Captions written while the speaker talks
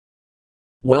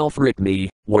Well frick me,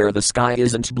 where the sky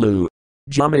isn't blue.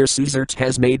 Jamir Suzert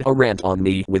has made a rant on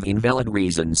me with invalid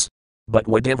reasons. But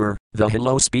whatever, the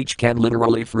hello speech can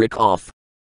literally frick off.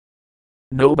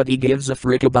 Nobody gives a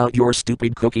frick about your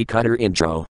stupid cookie cutter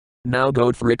intro. Now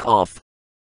go frick off.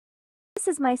 This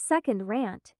is my second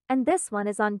rant, and this one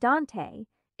is on Dante.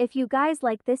 If you guys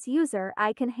like this user,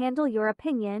 I can handle your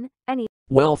opinion.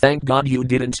 Well, thank God you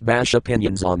didn't bash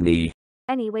opinions on me.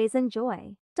 Anyways,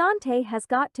 enjoy. Dante has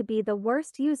got to be the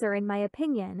worst user in my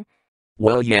opinion.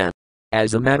 Well, yeah.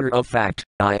 As a matter of fact,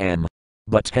 I am.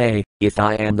 But hey, if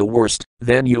I am the worst,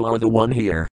 then you are the one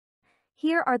here.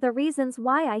 Here are the reasons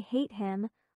why I hate him.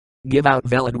 Give out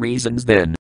valid reasons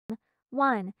then.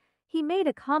 1. He made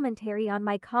a commentary on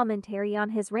my commentary on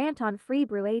his rant on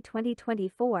Freebrew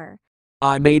 2024.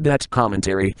 I made that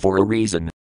commentary for a reason.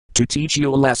 To teach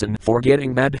you a lesson for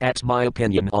getting mad at my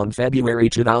opinion on February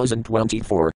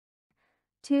 2024.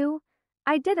 2.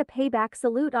 I did a payback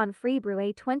salute on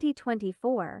Freebrew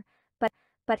 2024,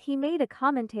 but he made a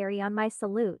commentary on my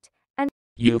salute, and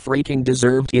you freaking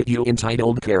deserved it, you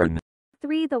entitled Karen.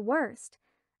 3. The worst.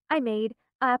 I made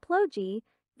a apology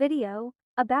video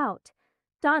about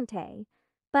Dante,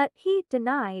 but he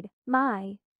denied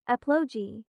my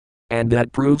apology. And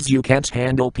that proves you can't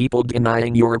handle people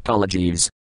denying your apologies.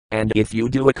 And if you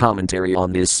do a commentary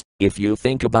on this, if you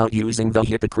think about using the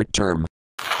hypocrite term,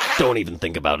 don't even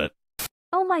think about it.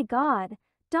 Oh my god,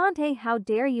 Dante, how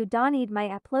dare you denied my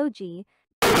apology.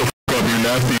 You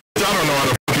nasty. I don't know how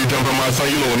the fuck you jump on my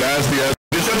son, you little nasty ass.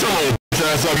 Bitch, shut your little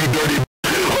ass up, you dirty.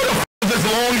 Who the fuck is this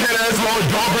long head ass, long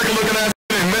jawbreaker looking ass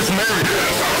named Miss Mary?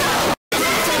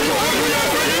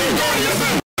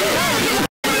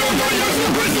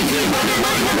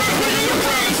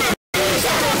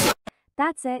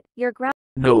 That's it, you're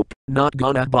Nope, not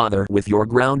gonna bother with your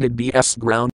grounded BS.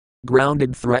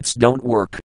 Grounded threats don't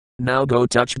work. Now go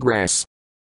touch grass.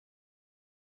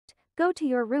 Go to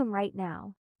your room right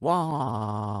now.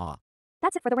 Wah.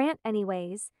 That's it for the rant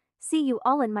anyways. See you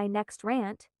all in my next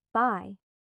rant. Bye.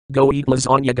 Go eat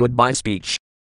lasagna. Goodbye speech.